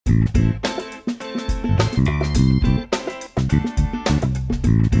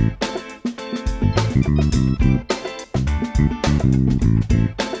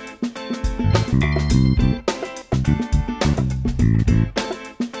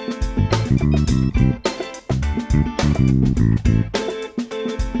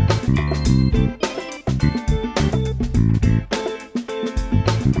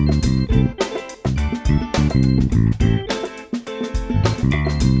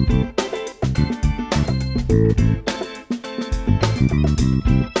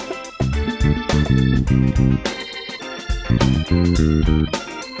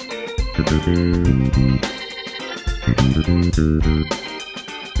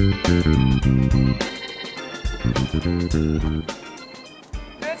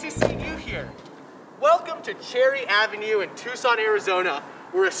Fancy seeing you here. Welcome to Cherry Avenue in Tucson, Arizona,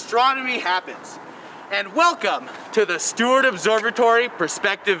 where astronomy happens. And welcome to the Steward Observatory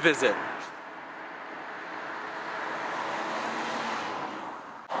Perspective Visit.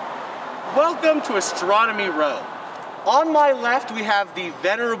 Welcome to Astronomy Row. On my left, we have the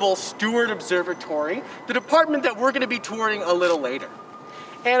venerable Steward Observatory, the department that we're going to be touring a little later.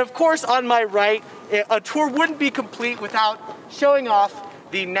 And of course, on my right, a tour wouldn't be complete without showing off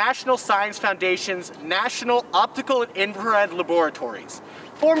the National Science Foundation's National Optical and Infrared Laboratories,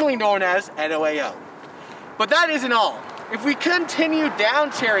 formerly known as NOAO. But that isn't all. If we continue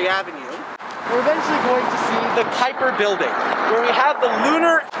down Cherry Avenue, we're eventually going to see the Kuiper Building, where we have the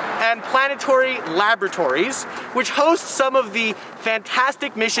Lunar and Planetary Laboratories, which host some of the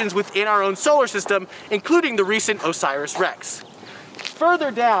fantastic missions within our own solar system, including the recent OSIRIS-REx.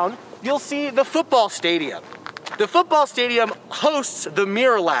 Further down, you'll see the football stadium. The football stadium hosts the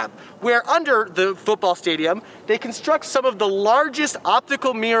Mirror Lab, where under the football stadium, they construct some of the largest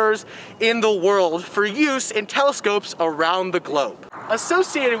optical mirrors in the world for use in telescopes around the globe.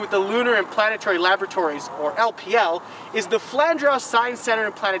 Associated with the Lunar and Planetary Laboratories, or LPL, is the Flandreau Science Center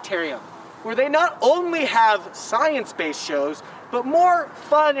and Planetarium, where they not only have science-based shows, but more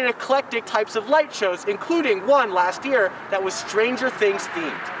fun and eclectic types of light shows, including one last year that was Stranger Things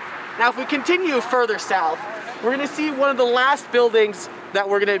themed. Now, if we continue further south, we're going to see one of the last buildings that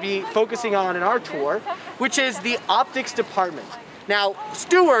we're going to be focusing on in our tour, which is the optics department. Now,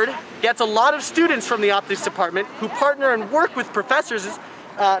 Steward gets a lot of students from the optics department who partner and work with professors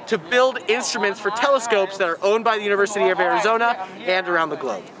to build instruments for telescopes that are owned by the University of Arizona and around the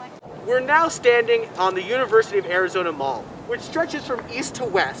globe. We're now standing on the University of Arizona Mall, which stretches from east to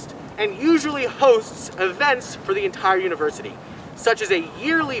west and usually hosts events for the entire university, such as a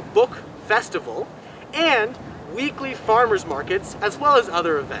yearly book festival and weekly farmers markets, as well as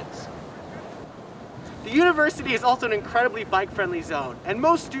other events. The university is also an incredibly bike-friendly zone, and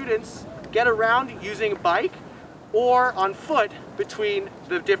most students get around using a bike or on foot between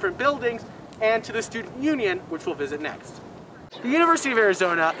the different buildings and to the student union, which we'll visit next. The University of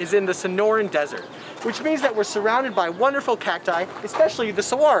Arizona is in the Sonoran Desert, which means that we're surrounded by wonderful cacti, especially the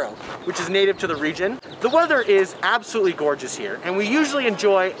saguaro, which is native to the region. The weather is absolutely gorgeous here, and we usually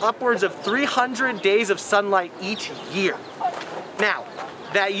enjoy upwards of 300 days of sunlight each year. Now,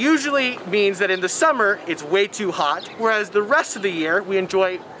 that usually means that in the summer, it's way too hot, whereas the rest of the year, we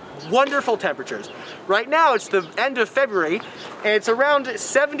enjoy wonderful temperatures. Right now, it's the end of February, and it's around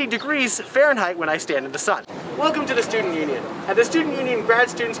 70 degrees Fahrenheit when I stand in the sun. Welcome to the Student Union. At the Student Union, grad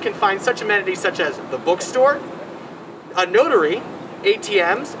students can find such amenities such as the bookstore, a notary,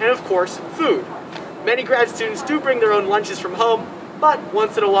 ATMs, and of course, food. Many grad students do bring their own lunches from home, but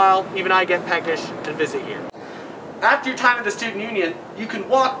once in a while, even I get peckish and visit here. After your time at the Student Union, you can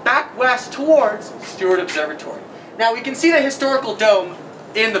walk back west towards Steward Observatory. Now we can see the historical dome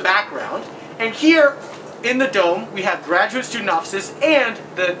in the background, and here in the dome we have graduate student offices and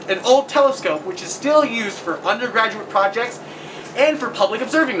an old telescope which is still used for undergraduate projects and for public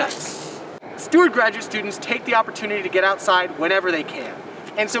observing nights. Steward graduate students take the opportunity to get outside whenever they can.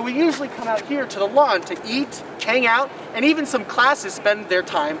 And so we usually come out here to the lawn to eat, hang out, and even some classes spend their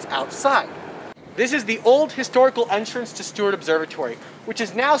times outside. This is the old historical entrance to Steward Observatory, which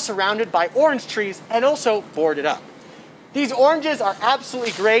is now surrounded by orange trees and also boarded up. These oranges are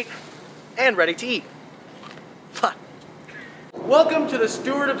absolutely great and ready to eat. Welcome to the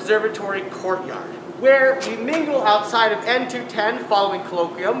Steward Observatory courtyard, where we mingle outside of N210 following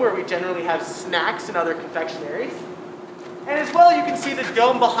colloquium, where we generally have snacks and other confectionaries. And as well, you can see the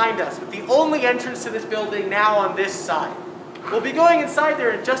dome behind us, with the only entrance to this building now on this side. We'll be going inside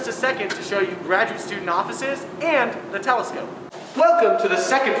there in just a second to show you graduate student offices and the telescope. Welcome to the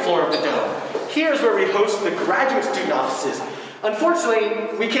second floor of the dome. Here's where we host the graduate student offices.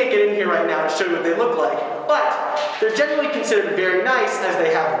 Unfortunately, we can't get in here right now to show you what they look like, but but they're generally considered very nice as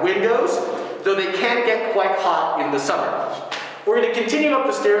they have windows, though they can get quite hot in the summer. We're going to continue up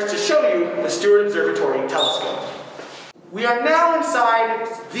the stairs to show you the Steward Observatory telescope. We are now inside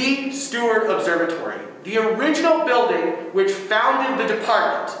the Steward Observatory, the original building which founded the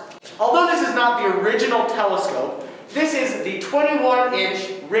department. Although this is not the original telescope, this is the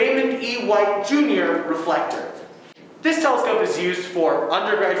 21-inch Raymond E. White Jr. reflector. This telescope is used for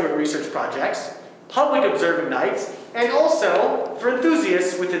undergraduate research projects, public observing nights, and also for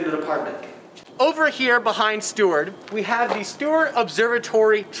enthusiasts within the department. Over here behind Steward, we have the Steward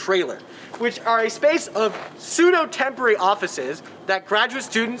Observatory trailer, which are a space of pseudo-temporary offices that graduate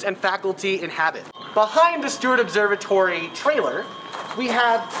students and faculty inhabit. Behind the Steward Observatory trailer, we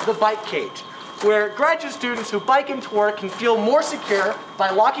have the bike cage, where graduate students who bike into work can feel more secure by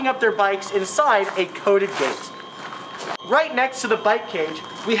locking up their bikes inside a coded gate. Right next to the bike cage,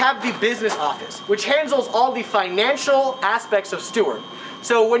 we have the business office, which handles all the financial aspects of Steward.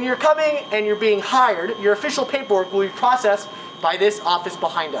 So when you're coming and you're being hired, your official paperwork will be processed by this office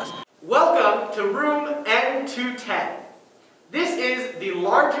behind us. Welcome to room N210. This is the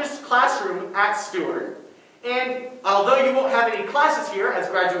largest classroom at Steward, and although you won't have any classes here, as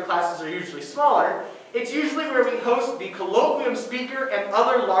graduate classes are usually smaller, it's usually where we host the colloquium speaker and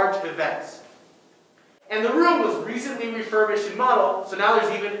other large events. And the room was recently refurbished in model, so now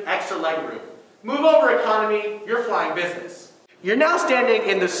there's even extra leg room. Move over economy, you're flying business. You're now standing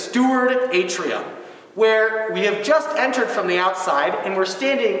in the Steward atrium, where we have just entered from the outside, and we're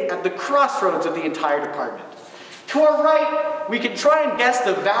standing at the crossroads of the entire department. To our right, we can try and guess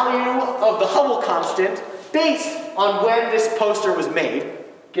the value of the Hubble constant based on when this poster was made,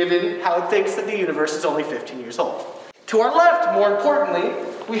 given how it thinks that the universe is only 15 years old. To our left, more importantly,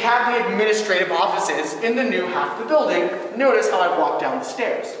 we have the administrative offices in the new half of the building. Notice how I've walked down the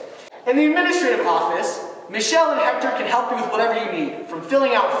stairs. In the administrative office, Michelle and Hector can help you with whatever you need, from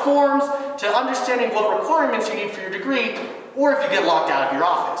filling out forms to understanding what requirements you need for your degree, or if you get locked out of your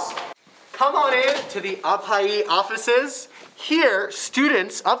office. Come on in to the Abhai offices. Here,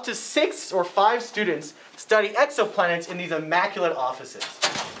 students, up to 6 or 5 students, study exoplanets in these immaculate offices.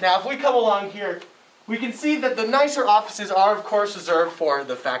 Now, if we come along here, we can see that the nicer offices are, of course, reserved for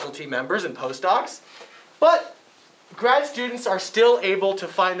the faculty members and postdocs, but grad students are still able to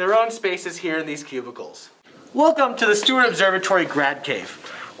find their own spaces here in these cubicles. Welcome to the Steward Observatory Grad Cave,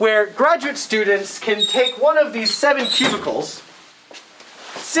 where graduate students can take one of these 7 cubicles,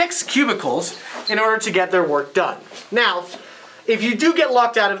 6 cubicles, in order to get their work done. Now, if you do get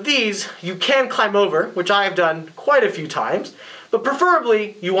locked out of these, you can climb over, which I have done quite a few times, but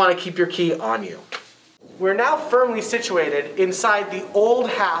preferably you want to keep your key on you. We're now firmly situated inside the old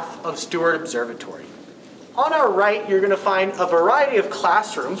half of Steward Observatory. On our right, you're going to find a variety of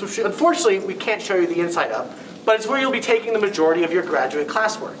classrooms, which unfortunately we can't show you the inside of, but it's where you'll be taking the majority of your graduate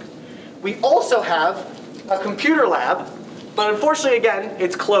classwork. We also have a computer lab, but unfortunately, again,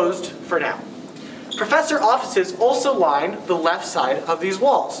 it's closed for now. Professor offices also line the left side of these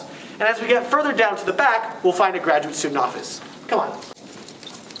walls. And as we get further down to the back, we'll find a graduate student office. Come on.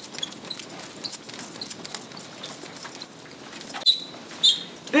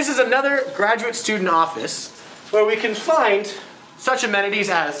 This is another graduate student office where we can find such amenities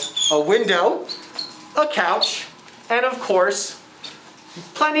as a window, a couch, and of course,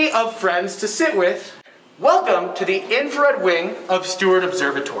 plenty of friends to sit with. Welcome to the infrared wing of Steward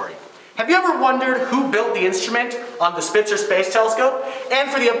Observatory. Have you ever wondered who built the instrument on the Spitzer Space Telescope and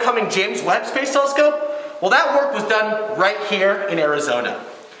for the upcoming James Webb Space Telescope? Well, that work was done right here in Arizona.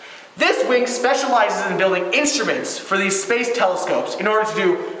 This wing specializes in building instruments for these space telescopes in order to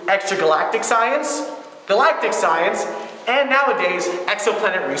do extragalactic science, galactic science, and nowadays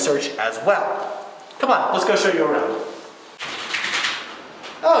exoplanet research as well. Come on, let's go show you around.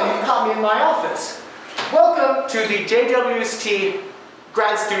 Oh, you've caught me in my office. Welcome to the JWST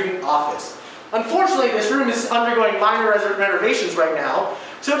grad student office. Unfortunately, this room is undergoing minor renovations right now,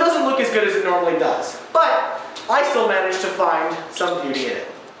 so it doesn't look as good as it normally does. But I still managed to find some beauty in it.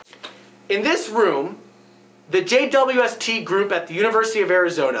 In this room, the JWST group at the University of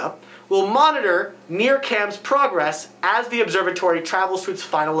Arizona will monitor NIRCam's progress as the observatory travels to its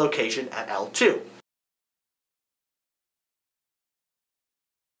final location at L2.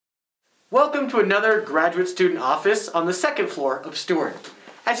 Welcome to another graduate student office on the second floor of Steward.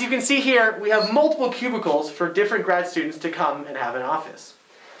 As you can see here, we have multiple cubicles for different grad students to come and have an office.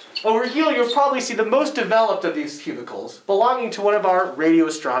 Over here, you'll probably see the most developed of these cubicles, belonging to one of our radio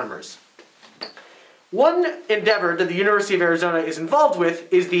astronomers. One endeavor that the University of Arizona is involved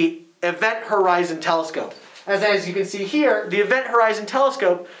with is the Event Horizon Telescope. As you can see here, the Event Horizon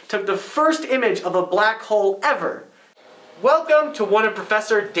Telescope took the first image of a black hole ever. Welcome to one of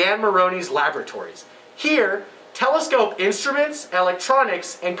Professor Dan Maroney's laboratories. Here, telescope instruments,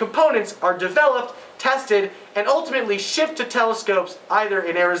 electronics, and components are developed, tested, and ultimately shipped to telescopes either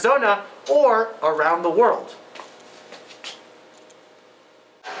in Arizona or around the world.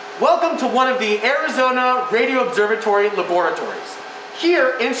 Welcome to one of the Arizona Radio Observatory laboratories.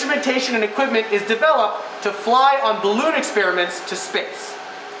 Here, instrumentation and equipment is developed to fly on balloon experiments to space.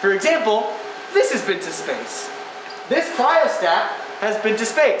 For example, this has been to space. This cryostat has been to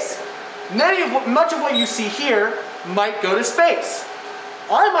space. Much of what you see here might go to space.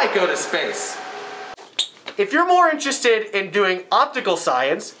 I might go to space. If you're more interested in doing optical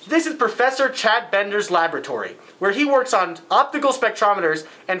science, this is Professor Chad Bender's laboratory, where he works on optical spectrometers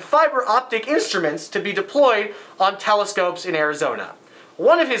and fiber optic instruments to be deployed on telescopes in Arizona.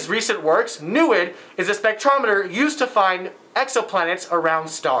 One of his recent works, NEWID, is a spectrometer used to find exoplanets around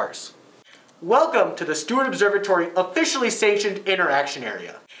stars. Welcome to the Steward Observatory officially sanctioned interaction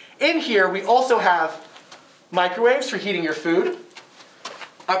area. In here we also have microwaves for heating your food,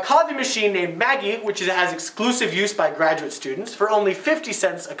 a coffee machine named Maggie, which has exclusive use by graduate students for only 50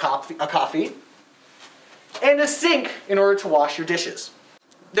 cents a coffee, and a sink in order to wash your dishes.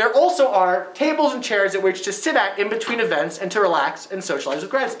 There also are tables and chairs at which to sit at in between events and to relax and socialize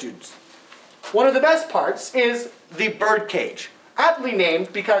with grad students. One of the best parts is the bird cage, aptly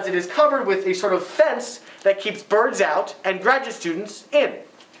named because it is covered with a sort of fence that keeps birds out and graduate students in.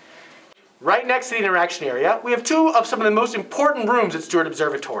 Right next to the interaction area, we have two of some of the most important rooms at Steward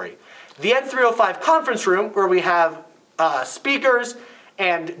Observatory. The N305 conference room, where we have speakers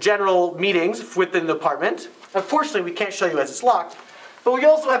and general meetings within the department. Unfortunately, we can't show you as it's locked. But we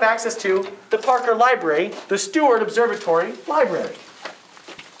also have access to the Parker Library, the Steward Observatory Library.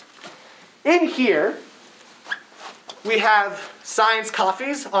 In here, we have science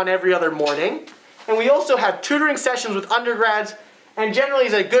coffees on every other morning, and we also have tutoring sessions with undergrads, and generally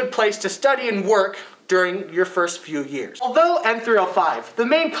is a good place to study and work during your first few years. Although N305, the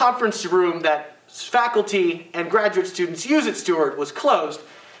main conference room that faculty and graduate students use at Steward, was closed,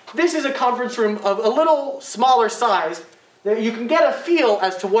 this is a conference room of a little smaller size that you can get a feel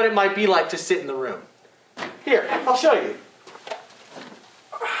as to what it might be like to sit in the room. Here, I'll show you.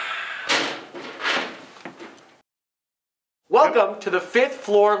 Welcome to the 5th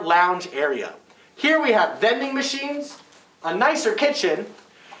floor lounge area. Here we have vending machines, a nicer kitchen,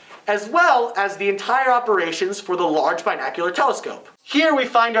 as well as the entire operations for the Large Binocular Telescope. Here we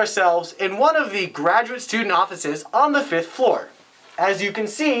find ourselves in one of the graduate student offices on the 5th floor. As you can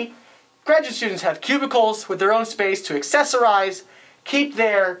see, graduate students have cubicles with their own space to accessorize, keep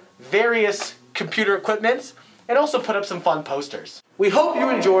their various computer equipment, and also put up some fun posters. We hope you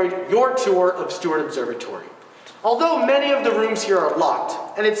enjoyed your tour of Steward Observatory. Although many of the rooms here are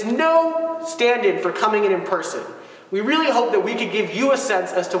locked, and it's no stand-in for coming in person, we really hope that we could give you a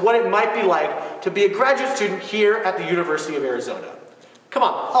sense as to what it might be like to be a graduate student here at the University of Arizona. Come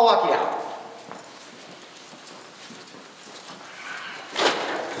on, I'll walk you out.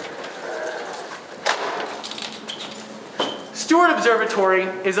 Steward Observatory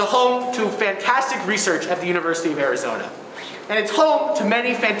is a home to fantastic research at the University of Arizona. And it's home to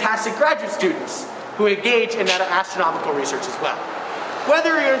many fantastic graduate students who engage in that astronomical research as well.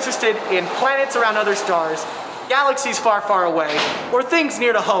 Whether you're interested in planets around other stars, galaxies far, far away, or things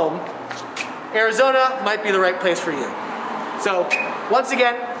near to home, Arizona might be the right place for you. So, once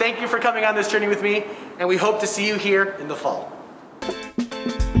again, thank you for coming on this journey with me, and we hope to see you here in the fall.